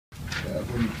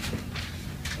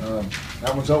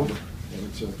that one's over.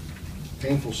 It's a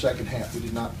painful second half. We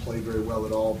did not play very well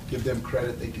at all. Give them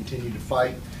credit. They continued to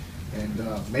fight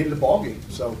and made it a ball game.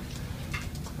 So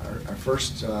our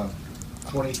first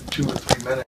 22 or 3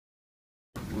 minutes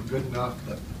were good enough,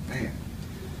 but man,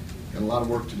 got a lot of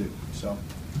work to do. So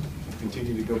we'll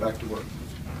continue to go back to work.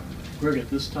 Greg, at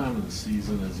this time of the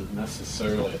season, is it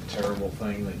necessarily a terrible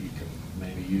thing that you can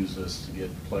maybe use this to get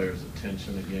players'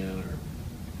 attention again, or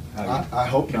I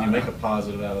hope can not. you make a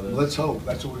positive out of this? Let's hope.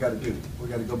 That's what we got to do. We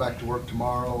got to go back to work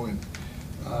tomorrow, and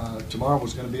tomorrow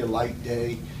was going to be a light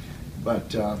day,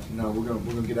 but no, we're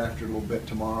going to get after it a little bit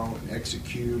tomorrow and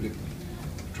execute and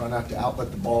try not to outlet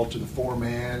the ball to the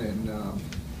four-man, and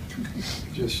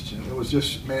it was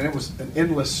just man, it was an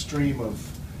endless stream of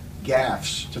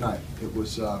gaffes tonight. It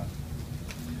was.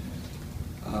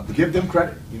 But give them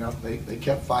credit. You know, they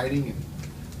kept fighting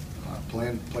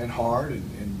and playing hard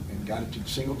and got it to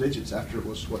single digits after it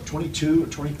was, what, 22 or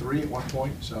 23 at one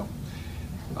point. So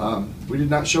we did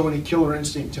not show any killer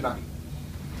instinct tonight.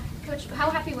 Coach, how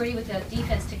happy were you with the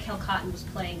defense Takel Cotton was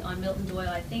playing on Milton Doyle?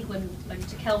 I think when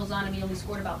Takel was on him, he only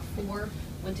scored about 4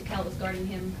 when Takel was guarding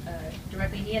him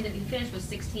directly. He finished with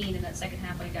 16 in that second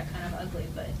half when it got kind of ugly.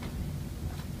 But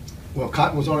well,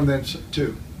 Cotton was on him then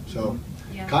too. So.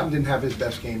 Yeah. Cotton didn't have his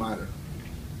best game either.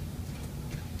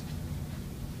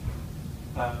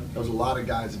 There was a lot of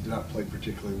guys that did not play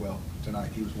particularly well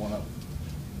tonight. He was one of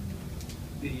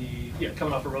them.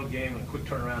 Coming off a road game and a quick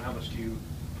turnaround, how much do you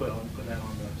put that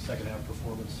on the second half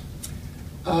performance?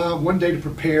 1 day to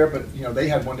prepare, but you know they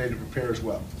had 1 day to prepare as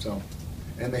well. So,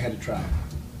 and they had to travel.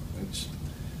 It's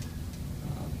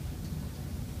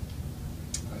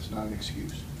that's not an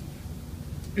excuse.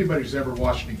 Anybody who's ever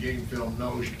watched a game film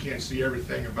knows you can't see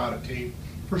everything about a team.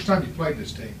 First time you played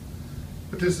this team.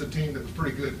 But this is a team that was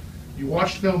pretty good. You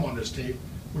watched film on this team.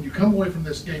 When you come away from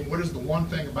this game, what is the one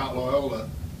thing about Loyola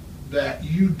that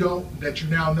you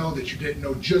now know that you didn't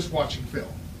know just watching film?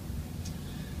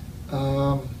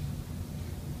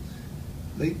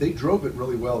 They drove it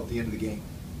really well at the end of the game.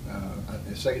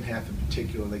 The second half in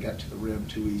particular, they got to the rim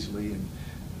too easily,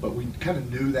 but we kind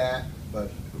of knew that. But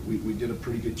we did a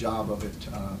pretty good job of it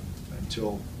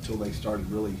until they started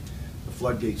really the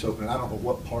floodgates open. I don't know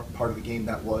what part of the game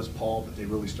that was, Paul, but they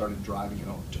really started driving it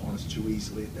on us too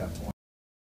easily at that point.